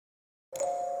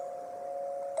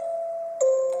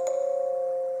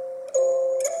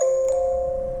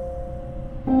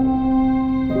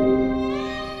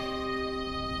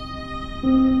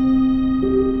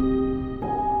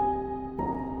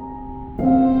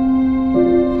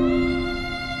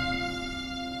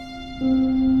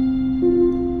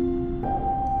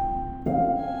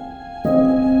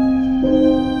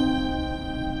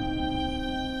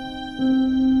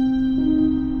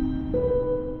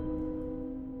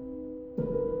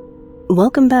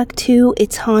Welcome back to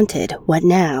It's Haunted, What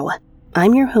Now?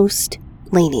 I'm your host,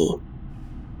 Lainey.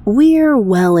 We're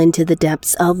well into the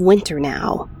depths of winter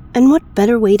now, and what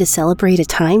better way to celebrate a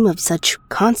time of such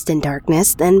constant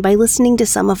darkness than by listening to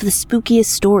some of the spookiest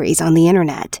stories on the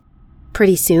internet.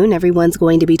 Pretty soon, everyone's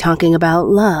going to be talking about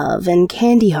love and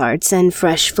candy hearts and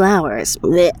fresh flowers.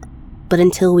 Blech. But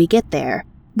until we get there,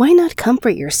 why not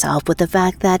comfort yourself with the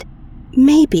fact that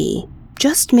maybe,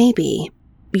 just maybe,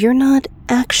 you're not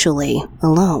actually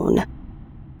alone.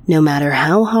 No matter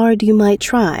how hard you might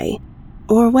try,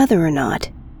 or whether or not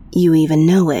you even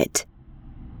know it.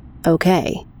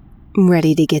 Okay,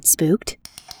 ready to get spooked?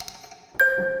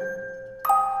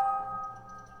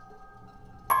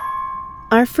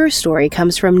 Our first story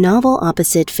comes from novel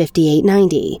opposite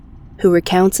 5890, who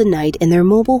recounts a night in their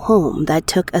mobile home that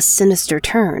took a sinister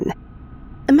turn.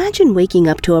 Imagine waking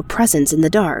up to a presence in the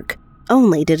dark,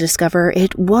 only to discover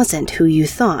it wasn't who you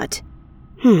thought.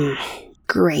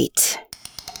 Great.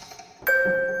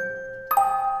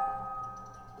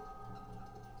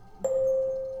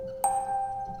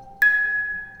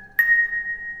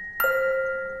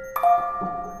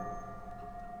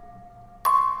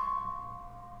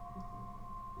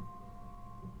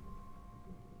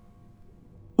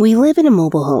 We live in a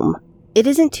mobile home. It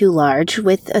isn't too large,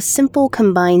 with a simple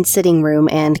combined sitting room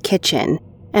and kitchen,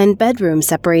 and bedroom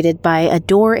separated by a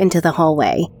door into the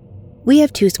hallway. We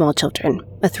have 2 small children,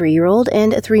 a 3-year-old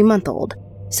and a 3-month-old,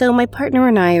 so my partner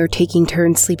and I are taking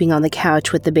turns sleeping on the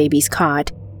couch with the baby's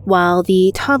cot, while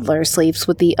the toddler sleeps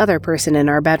with the other person in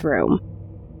our bedroom.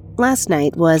 Last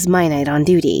night was my night on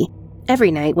duty.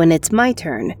 Every night when it's my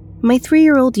turn, my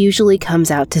 3-year-old usually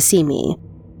comes out to see me.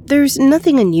 There's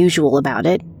nothing unusual about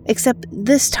it, except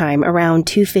this time around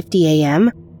 2:50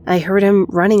 a.m., I heard him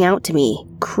running out to me,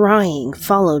 crying,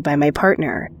 followed by my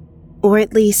partner. Or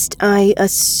at least, I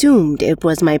assumed it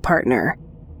was my partner.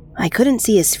 I couldn't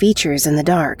see his features in the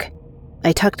dark.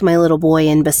 I tucked my little boy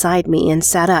in beside me and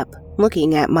sat up,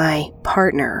 looking at my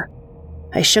partner.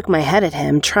 I shook my head at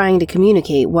him, trying to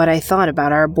communicate what I thought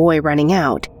about our boy running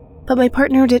out, but my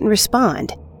partner didn't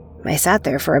respond. I sat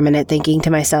there for a minute thinking to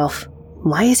myself,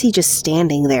 why is he just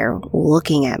standing there,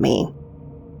 looking at me?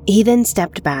 He then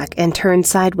stepped back and turned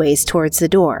sideways towards the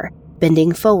door,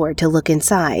 bending forward to look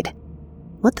inside.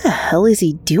 What the hell is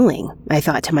he doing? I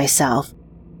thought to myself.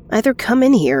 Either come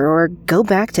in here or go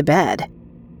back to bed.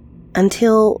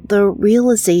 Until the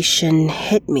realization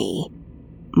hit me.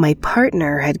 My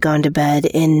partner had gone to bed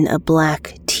in a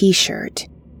black t-shirt.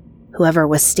 Whoever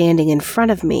was standing in front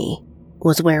of me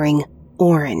was wearing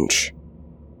orange.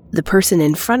 The person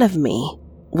in front of me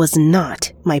was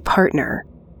not my partner.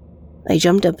 I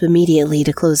jumped up immediately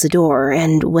to close the door,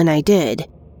 and when I did,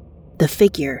 the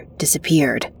figure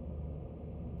disappeared.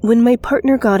 When my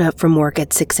partner got up from work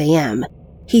at 6 a.m.,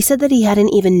 he said that he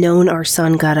hadn't even known our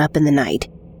son got up in the night.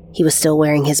 He was still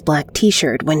wearing his black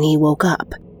t-shirt when he woke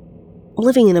up.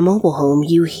 Living in a mobile home,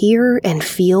 you hear and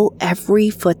feel every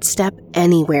footstep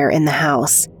anywhere in the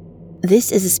house.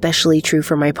 This is especially true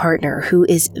for my partner, who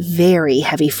is very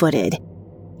heavy-footed.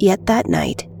 Yet that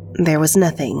night, there was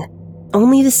nothing.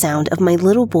 Only the sound of my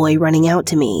little boy running out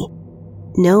to me.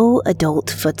 No adult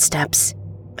footsteps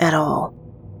at all.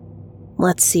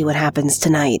 Let's see what happens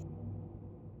tonight.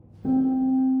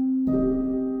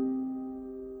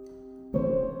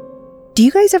 Do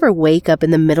you guys ever wake up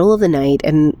in the middle of the night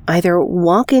and either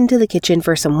walk into the kitchen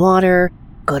for some water,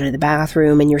 go to the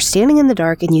bathroom, and you're standing in the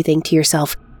dark and you think to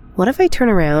yourself, what if I turn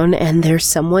around and there's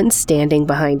someone standing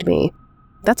behind me?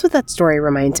 That's what that story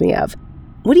reminds me of.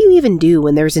 What do you even do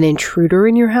when there's an intruder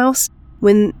in your house?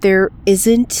 When there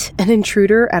isn't an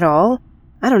intruder at all?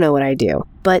 I don't know what I do,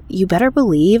 but you better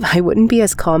believe I wouldn't be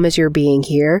as calm as you're being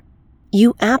here.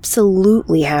 You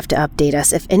absolutely have to update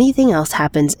us if anything else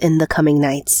happens in the coming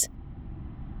nights.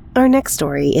 Our next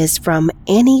story is from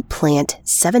Annie Plant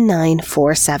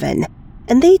 7947,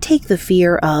 and they take the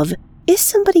fear of, is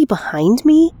somebody behind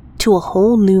me, to a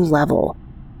whole new level.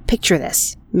 Picture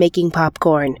this, making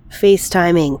popcorn,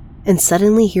 FaceTiming, and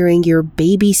suddenly hearing your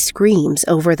baby screams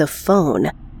over the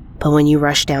phone. But when you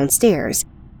rush downstairs,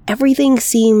 everything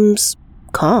seems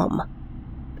calm.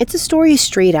 It's a story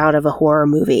straight out of a horror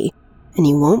movie, and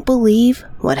you won't believe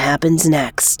what happens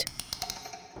next.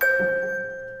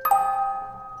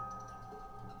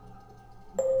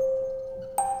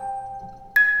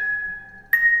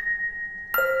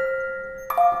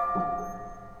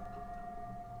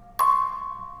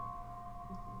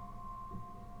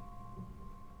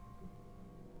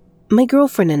 My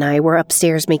girlfriend and I were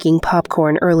upstairs making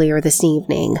popcorn earlier this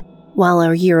evening, while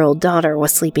our year-old daughter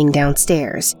was sleeping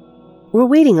downstairs. We're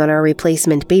waiting on our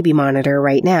replacement baby monitor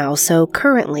right now, so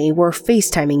currently we're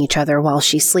FaceTiming each other while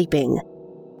she's sleeping.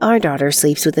 Our daughter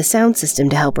sleeps with a sound system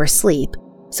to help her sleep,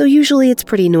 so usually it's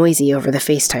pretty noisy over the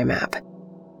FaceTime app.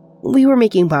 We were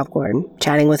making popcorn,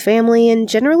 chatting with family, and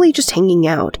generally just hanging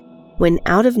out, when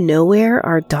out of nowhere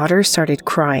our daughter started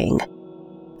crying.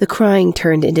 The crying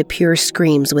turned into pure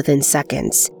screams within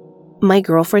seconds. My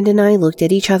girlfriend and I looked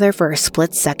at each other for a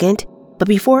split second, but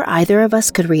before either of us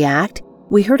could react,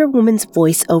 we heard a woman's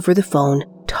voice over the phone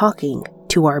talking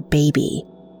to our baby.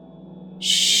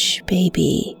 "Shh,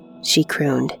 baby," she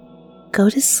crooned. "Go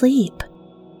to sleep."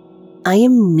 I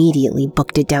immediately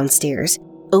booked it downstairs,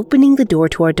 opening the door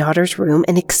to our daughter's room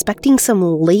and expecting some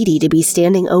lady to be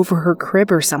standing over her crib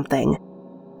or something.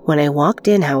 When I walked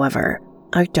in, however,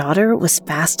 our daughter was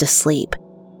fast asleep.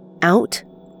 Out,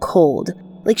 cold,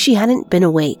 like she hadn't been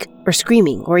awake, or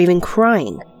screaming, or even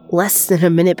crying, less than a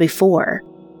minute before.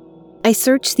 I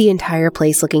searched the entire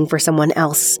place looking for someone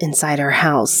else inside our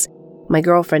house. My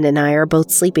girlfriend and I are both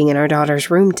sleeping in our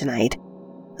daughter's room tonight.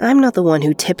 I'm not the one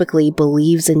who typically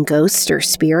believes in ghosts or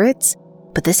spirits,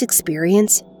 but this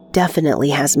experience definitely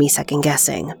has me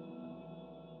second-guessing.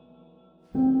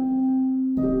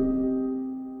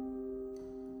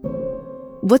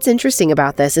 What's interesting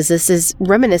about this is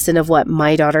reminiscent of what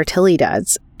my daughter Tilly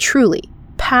does. Truly,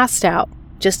 passed out,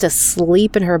 just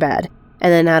asleep in her bed,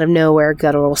 and then out of nowhere,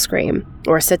 guttural scream.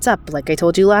 Or sits up, like I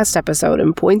told you last episode,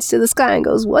 and points to the sky and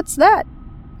goes, "What's that?"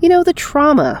 You know, the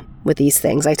trauma with these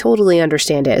things, I totally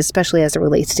understand it, especially as it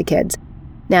relates to kids.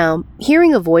 Now,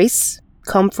 hearing a voice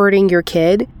comforting your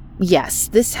kid, yes,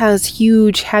 this has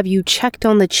huge have you checked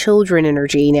on the children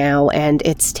energy now, and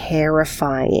it's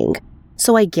terrifying.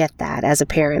 So I get that as a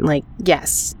parent, like,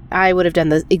 yes, I would have done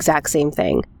the exact same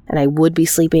thing, and I would be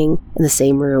sleeping in the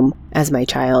same room as my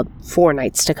child for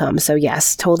nights to come. So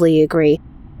yes, totally agree.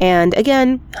 And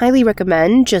again, highly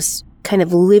recommend just kind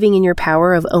of living in your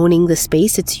power of owning the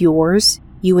space. It's yours,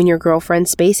 you and your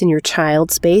girlfriend's space and your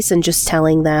child's space, and just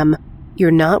telling them, "You're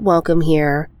not welcome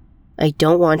here. I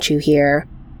don't want you here,"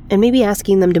 and maybe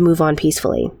asking them to move on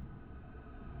peacefully.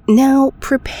 Now,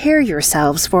 prepare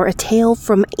yourselves for a tale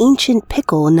from Ancient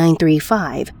Pickle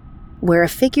 935, where a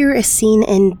figure is seen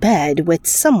in bed with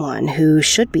someone who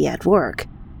should be at work.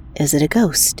 Is it a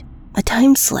ghost, a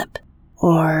time slip,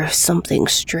 or something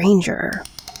stranger?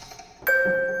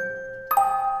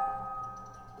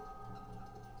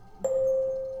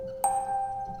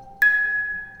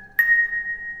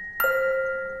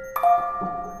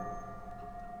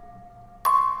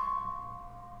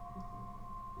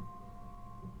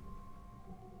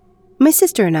 My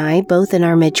sister and I, both in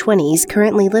our mid-20s,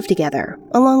 currently live together,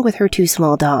 along with her 2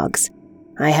 small dogs.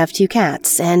 I have 2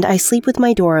 cats, and I sleep with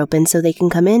my door open so they can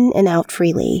come in and out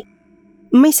freely.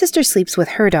 My sister sleeps with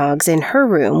her dogs in her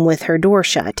room with her door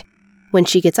shut. When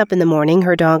she gets up in the morning,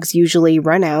 her dogs usually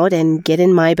run out and get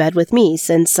in my bed with me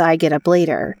since I get up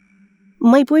later.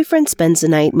 My boyfriend spends the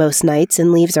night most nights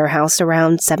and leaves our house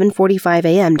around 7:45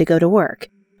 a.m. to go to work,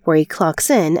 where he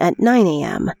clocks in at 9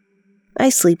 a.m. I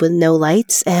sleep with no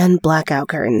lights and blackout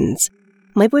curtains.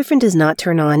 My boyfriend does not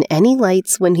turn on any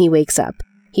lights when he wakes up.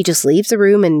 He just leaves the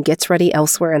room and gets ready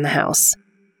elsewhere in the house.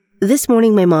 This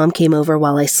morning, my mom came over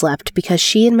while I slept because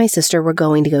she and my sister were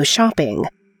going to go shopping.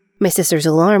 My sister's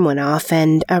alarm went off,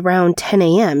 and around 10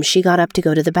 a.m., she got up to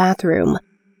go to the bathroom.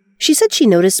 She said she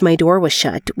noticed my door was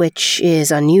shut, which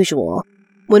is unusual.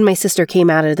 When my sister came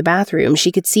out of the bathroom,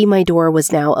 she could see my door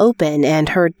was now open, and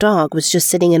her dog was just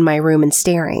sitting in my room and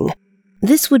staring.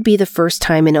 This would be the first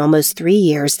time in almost 3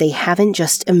 years they haven't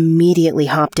just immediately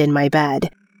hopped in my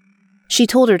bed. She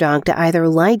told her dog to either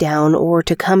lie down or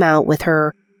to come out with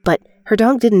her, but her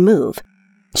dog didn't move.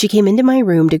 She came into my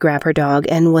room to grab her dog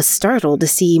and was startled to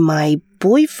see my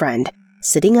boyfriend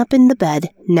sitting up in the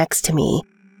bed next to me,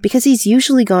 because he's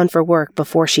usually gone for work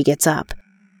before she gets up.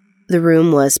 The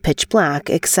room was pitch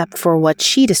black except for what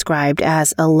she described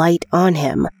as a light on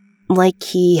him, like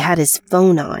he had his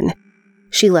phone on.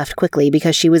 She left quickly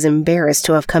because she was embarrassed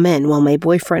to have come in while my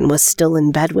boyfriend was still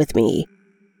in bed with me.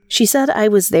 She said I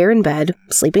was there in bed,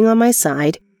 sleeping on my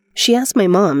side. She asked my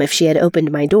mom if she had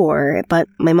opened my door, but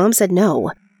my mom said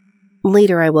no.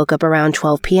 Later, I woke up around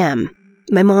 12 p.m.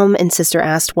 My mom and sister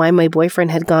asked why my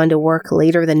boyfriend had gone to work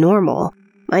later than normal.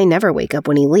 I never wake up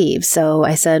when he leaves, so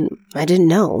I said I didn't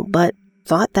know, but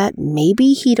thought that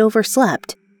maybe he'd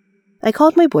overslept. I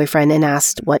called my boyfriend and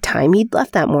asked what time he'd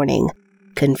left that morning.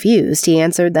 Confused, he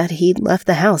answered that he'd left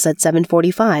the house at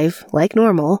 7:45, like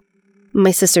normal.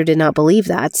 My sister did not believe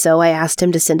that, so I asked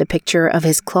him to send a picture of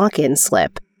his clock-in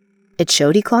slip. It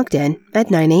showed he clocked in at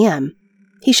 9 a.m.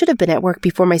 He should have been at work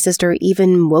before my sister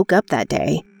even woke up that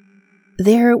day.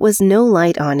 There was no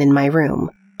light on in my room.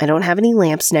 I don't have any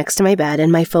lamps next to my bed,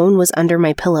 and my phone was under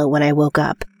my pillow when I woke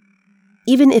up.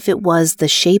 Even if it was the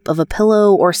shape of a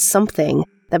pillow or something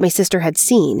that my sister had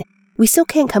seen, we still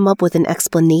can't come up with an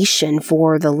explanation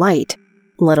for the light,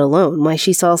 let alone why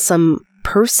she saw some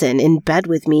person in bed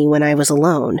with me when I was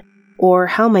alone, or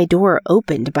how my door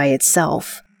opened by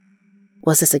itself.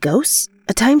 Was this a ghost?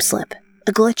 A time slip?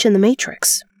 A glitch in the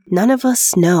Matrix? None of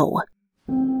us know.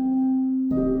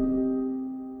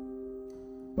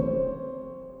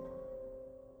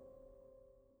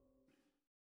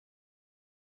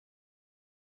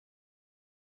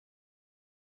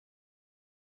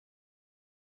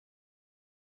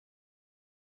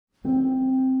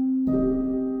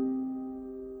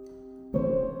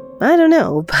 I don't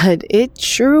know, but it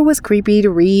sure was creepy to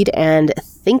read and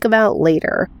think about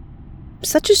later.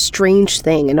 Such a strange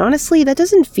thing, and honestly, that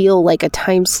doesn't feel like a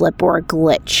time slip or a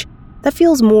glitch. That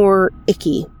feels more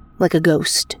icky, like a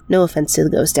ghost. No offense to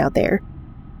the ghost out there.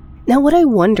 Now, what I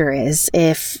wonder is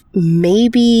if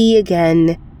maybe,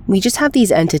 again, we just have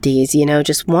these entities,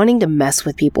 just wanting to mess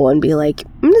with people and be like,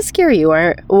 I'm gonna scare you,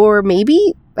 or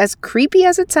maybe, as creepy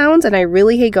as it sounds, and I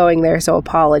really hate going there, so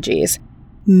apologies,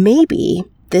 maybe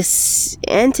this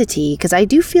entity, because I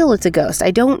do feel it's a ghost.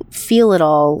 I don't feel it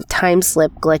all time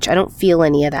slip, glitch. I don't feel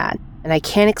any of that. And I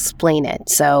can't explain it.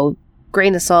 So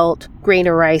grain of salt, grain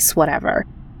of rice, whatever.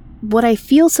 What I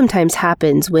feel sometimes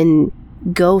happens when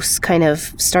ghosts kind of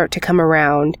start to come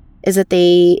around is that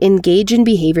they engage in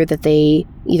behavior that they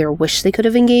either wish they could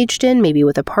have engaged in, maybe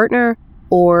with a partner,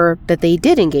 or that they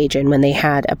did engage in when they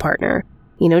had a partner.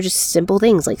 Just simple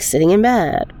things like sitting in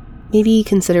bed. Maybe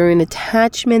consider an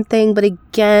attachment thing, but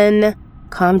again,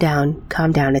 calm down,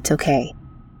 it's okay.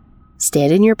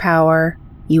 Stand in your power,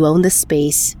 you own the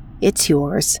space, it's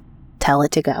yours. Tell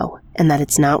it to go, and that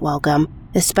it's not welcome,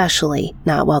 especially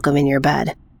not welcome in your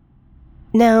bed.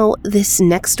 Now, this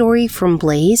next story from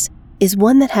Blaze is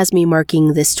one that has me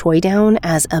marking this toy down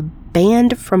as a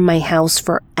banned from my house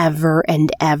forever and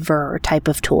ever type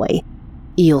of toy.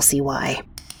 You'll see why.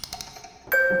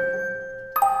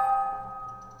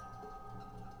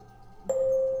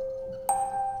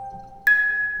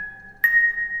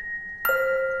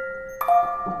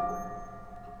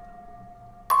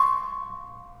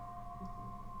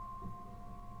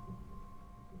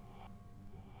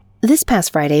 This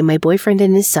past Friday, my boyfriend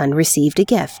and his son received a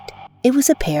gift. It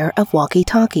was a pair of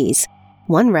walkie-talkies,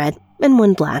 one red and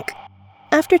one black.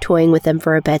 After toying with them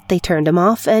for a bit, they turned them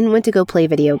off and went to go play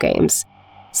video games.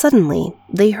 Suddenly,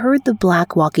 they heard the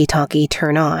black walkie-talkie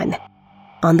turn on.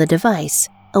 On the device,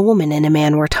 a woman and a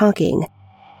man were talking.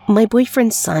 My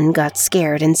boyfriend's son got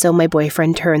scared, and so my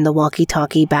boyfriend turned the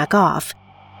walkie-talkie back off.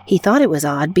 He thought it was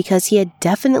odd because he had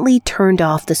definitely turned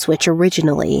off the switch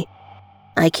originally.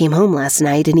 I came home last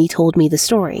night and he told me the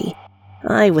story.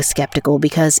 I was skeptical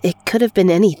because it could have been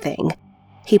anything.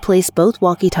 He placed both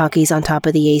walkie-talkies on top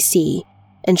of the AC,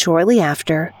 and shortly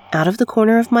after, out of the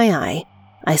corner of my eye,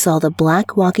 I saw the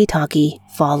black walkie-talkie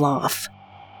fall off.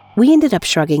 We ended up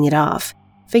shrugging it off,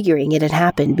 figuring it had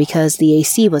happened because the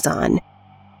AC was on.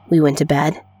 We went to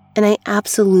bed, and I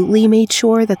absolutely made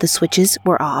sure that the switches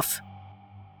were off.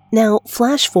 Now,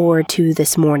 flash forward to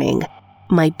this morning.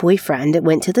 My boyfriend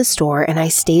went to the store and I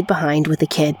stayed behind with the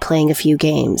kid playing a few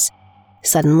games.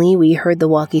 Suddenly, we heard the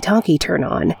walkie-talkie turn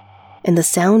on, and the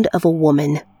sound of a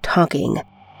woman talking.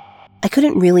 I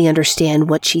couldn't really understand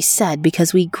what she said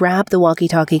because we grabbed the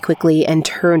walkie-talkie quickly and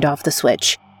turned off the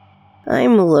switch.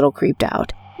 I'm a little creeped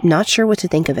out, not sure what to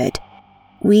think of it.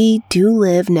 We do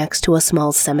live next to a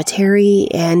small cemetery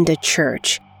and a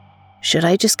church. Should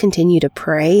I just continue to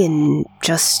pray and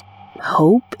just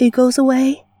hope it goes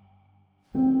away?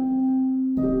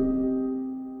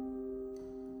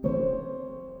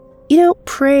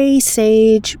 Pray,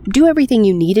 sage, do everything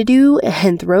you need to do,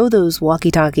 and throw those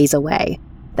walkie-talkies away.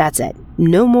 That's it.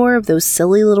 No more of those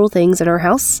silly little things in our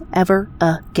house ever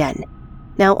again.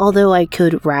 Now, although I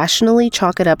could rationally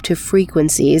chalk it up to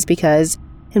frequencies because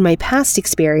in my past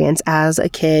experience as a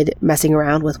kid messing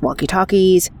around with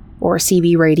walkie-talkies, or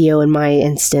CB radio in my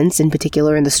instance, in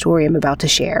particular in the story I'm about to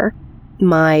share,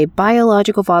 my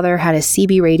biological father had a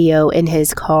CB radio in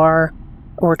his car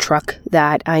or truck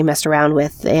that I messed around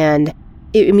with, and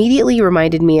it immediately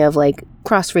reminded me of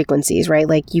cross frequencies, right?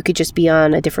 You could just be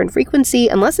on a different frequency,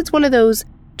 unless it's one of those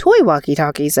toy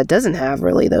walkie-talkies that doesn't have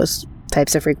really those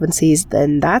types of frequencies,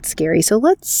 then that's scary. So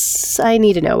I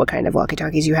need to know what kind of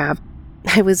walkie-talkies you have.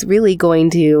 I was really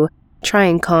going to try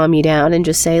and calm you down and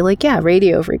just say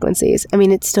radio frequencies. I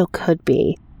mean, it still could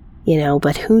be,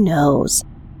 but who knows?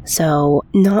 So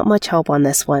not much help on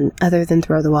this one other than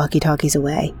throw the walkie-talkies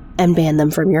away and ban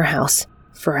them from your house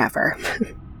forever.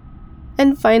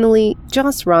 And finally,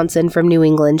 Joss Ronson from New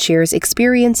England shares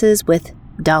experiences with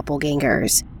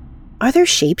doppelgangers. Are there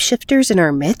shapeshifters in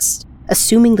our midst,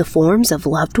 assuming the forms of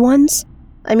loved ones?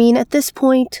 I mean, at this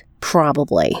point,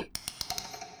 probably.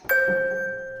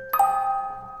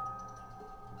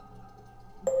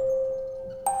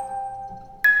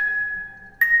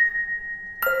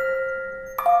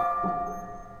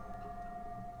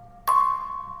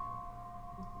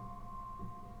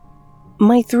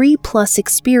 My 3+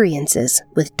 experiences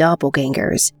with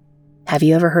doppelgangers. Have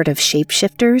you ever heard of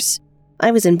shapeshifters? I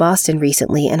was in Boston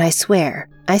recently, and I swear,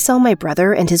 I saw my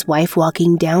brother and his wife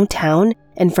walking downtown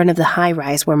in front of the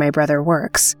high-rise where my brother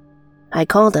works. I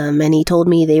called him, and he told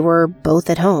me they were both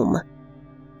at home.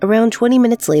 Around 20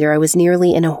 minutes later, I was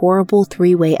nearly in a horrible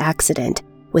 3-way accident,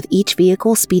 with each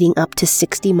vehicle speeding up to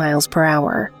 60 miles per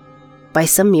hour. By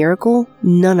some miracle,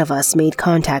 none of us made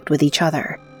contact with each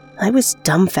other. I was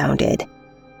dumbfounded.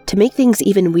 To make things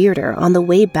even weirder, on the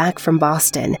way back from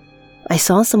Boston, I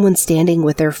saw someone standing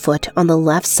with their foot on the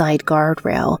left side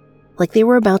guardrail, like they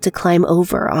were about to climb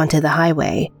over onto the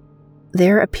highway.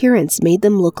 Their appearance made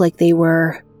them look like they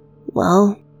were,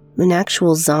 well, an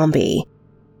actual zombie.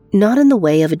 Not in the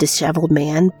way of a disheveled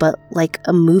man, but like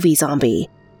a movie zombie,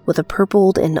 with a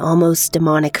purpled and almost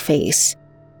demonic face.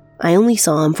 I only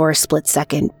saw him for a split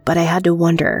second, but I had to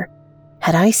wonder,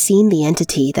 had I seen the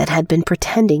entity that had been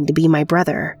pretending to be my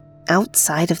brother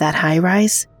outside of that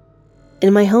high-rise?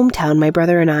 In my hometown, my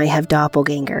brother and I have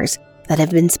doppelgangers that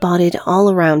have been spotted all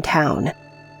around town.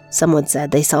 Someone said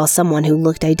they saw someone who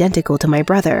looked identical to my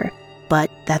brother,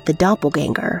 but that the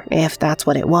doppelganger, if that's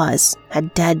what it was,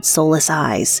 had dead, soulless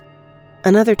eyes.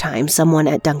 Another time, someone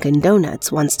at Dunkin'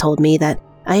 Donuts once told me that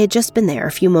I had just been there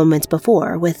a few moments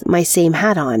before with my same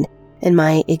hat on and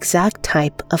my exact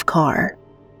type of car.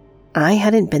 I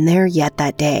hadn't been there yet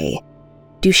that day.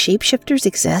 Do shapeshifters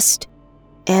exist?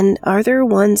 And are there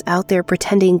ones out there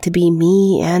pretending to be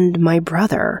me and my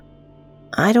brother?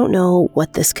 I don't know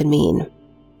what this could mean.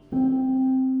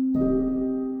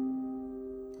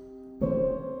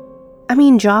 I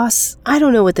mean, Joss, I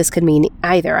don't know what this could mean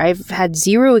either. I've had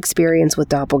zero experience with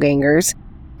doppelgangers.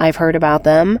 I've heard about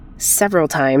them several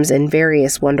times in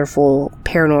various wonderful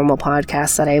paranormal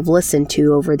podcasts that I've listened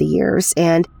to over the years,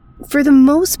 and for the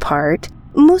most part,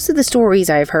 most of the stories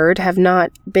I've heard have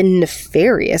not been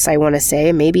nefarious, I want to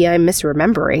say. Maybe I'm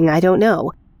misremembering, I don't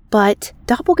know. But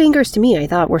doppelgangers to me, I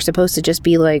thought were supposed to just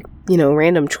be like,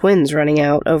 random twins running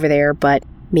out over there, but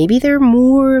maybe they're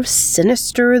more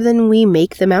sinister than we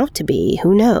make them out to be.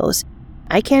 Who knows?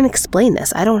 I can't explain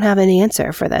this. I don't have an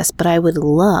answer for this, but I would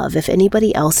love if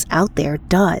anybody else out there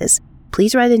does.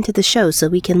 Please write into the show so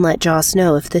we can let Joss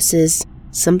know if this is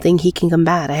something he can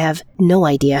combat. I have no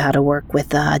idea how to work with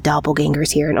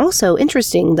doppelgangers here, and also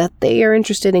interesting that they are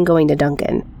interested in going to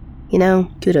Dunkin'.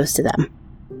 Kudos to them.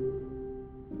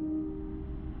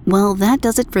 Well, that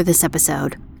does it for this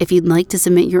episode. If you'd like to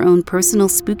submit your own personal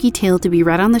spooky tale to be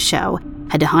read on the show,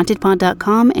 head to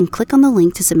hauntedpod.com and click on the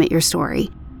link to submit your story.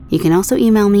 You can also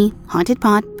email me,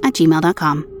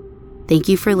 hauntedpod@gmail.com. Thank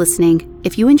you for listening.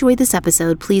 If you enjoyed this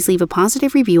episode, please leave a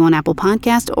positive review on Apple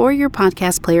Podcast or your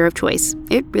podcast player of choice.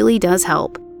 It really does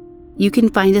help. You can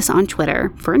find us on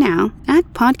Twitter, for now, at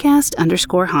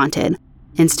podcast_haunted,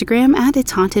 Instagram at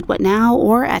It's Haunted What Now,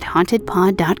 or at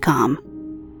hauntedpod.com.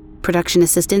 Production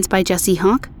assistance by Jesse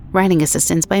Hawk. Writing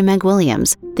assistance by Meg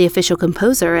Williams. The official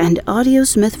composer and audio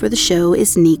smith for the show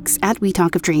is Neeks at We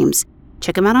Talk of Dreams.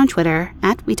 Check him out on Twitter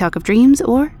at We Talk of Dreams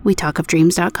or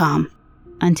wetalkofdreams.com.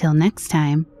 Until next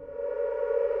time.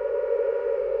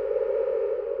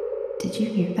 Did you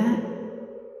hear that?